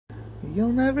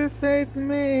You'll never face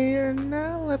me, you're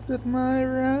now left with my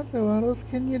wrath. What else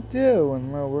can you do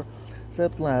when the world's so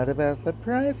blood about the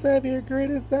price of your greed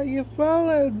is that you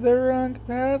followed the wrong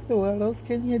path? What else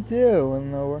can you do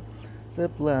when the world's so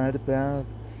blood about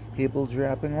people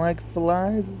dropping like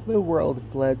flies as the world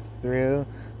floods through?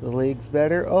 The league's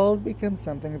better old becomes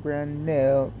something brand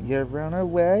new. You run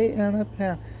away in a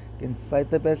panic and fight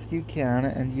the best you can,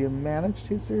 and you manage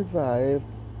to survive.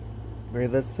 For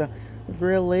the sigh of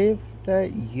relief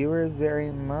that you are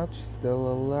very much still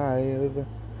alive.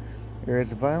 There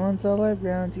is violence all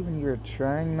around you, and you are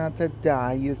trying not to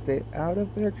die. You stay out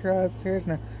of their crosshairs,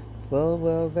 now full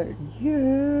well that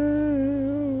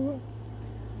you'll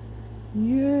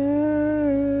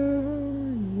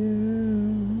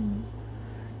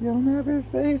never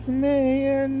face me.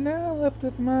 You're now left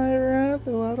with my wrath.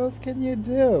 What else can you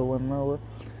do when the world's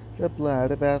so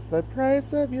blood about the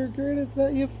price of your greed is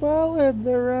that you followed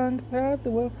the wrong path?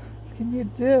 What else can you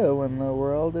do when the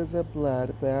world is a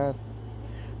bloodbath?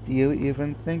 Do you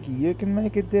even think you can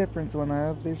make a difference when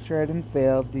others tried and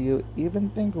failed? Do you even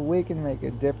think we can make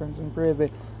a difference and prove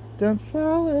it? Don't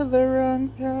follow the wrong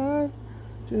path,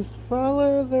 just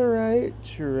follow the right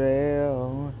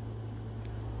trail.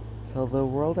 Tell the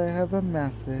world I have a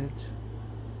message.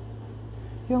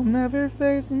 You'll never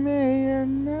face me, you're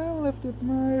now left with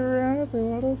my wrath.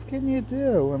 What else can you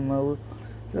do when the world's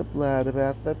so blood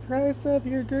about the price of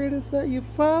your greed is that you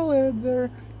followed their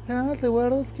path?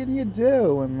 What else can you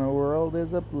do when the world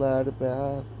is a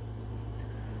bloodbath?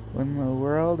 When the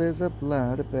world is a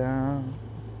bloodbath.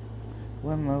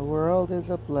 When the world is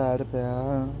a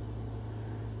bloodbath.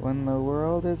 When the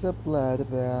world is a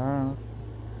bloodbath.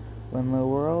 When the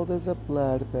world is a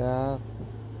bloodbath.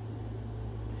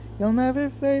 You'll never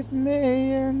face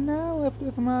me, you're now left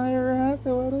with my wrath.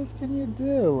 What else can you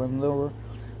do when the world's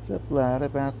so blood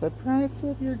about the price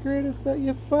of your greed is that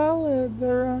you followed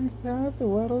the wrong path?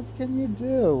 What else can you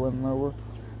do when the world's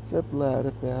so blood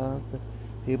about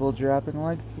people dropping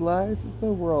like flies as the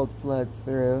world floods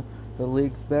through? The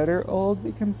league's better old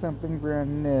becomes something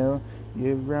brand new.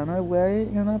 You run away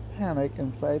in a panic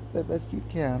and fight the best you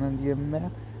can, and you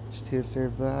manage to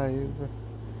survive.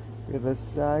 With a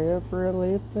sigh of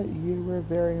relief that you were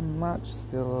very much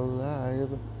still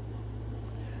alive.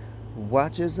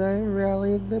 Watch as I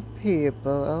rally the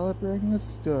people, I'll bring the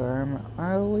storm,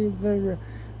 I'll lead the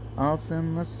I'll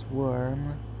send the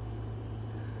swarm.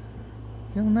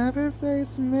 You'll never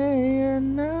face me, you're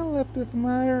now left with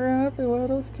my wrath. What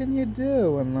else can you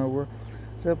do when the world's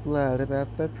so blood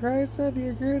about the price of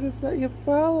your greed is that you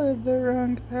followed the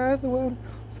wrong path? What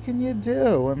else can you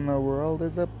do when the world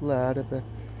is a bloodbath?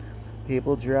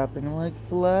 People dropping like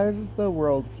flies as the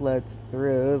world floods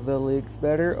through. The league's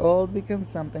better old becomes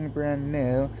something brand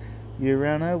new. You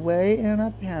run away in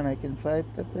a panic and fight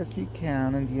the best you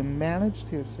can, and you manage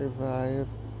to survive.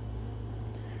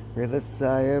 With a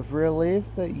sigh of relief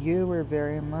that you were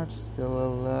very much still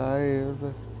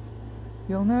alive.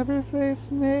 You'll never face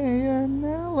me, you're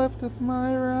now left with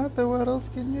my wrath. What else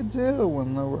can you do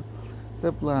when the world's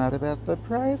so blood about the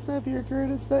price of your greed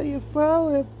is that you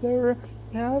followed the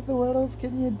path? What else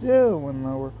can you do when the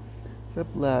world's so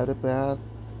blood about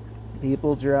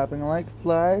people dropping like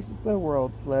flies as the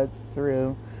world floods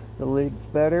through? The league's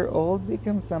better old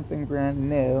becomes something brand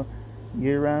new.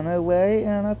 You run away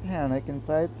in a panic and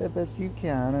fight the best you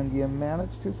can, and you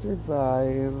manage to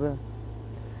survive.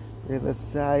 With a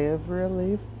sigh of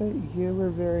relief that you were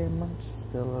very much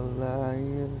still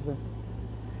alive.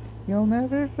 You'll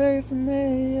never face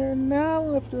me, you're now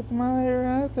left with my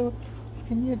wrath. What else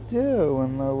can you do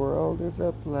when the world is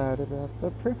a bloodbath?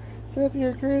 The price of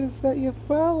your greed is that you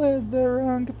followed the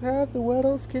wrong path. What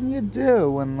else can you do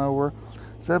when the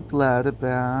world's a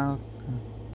bloodbath?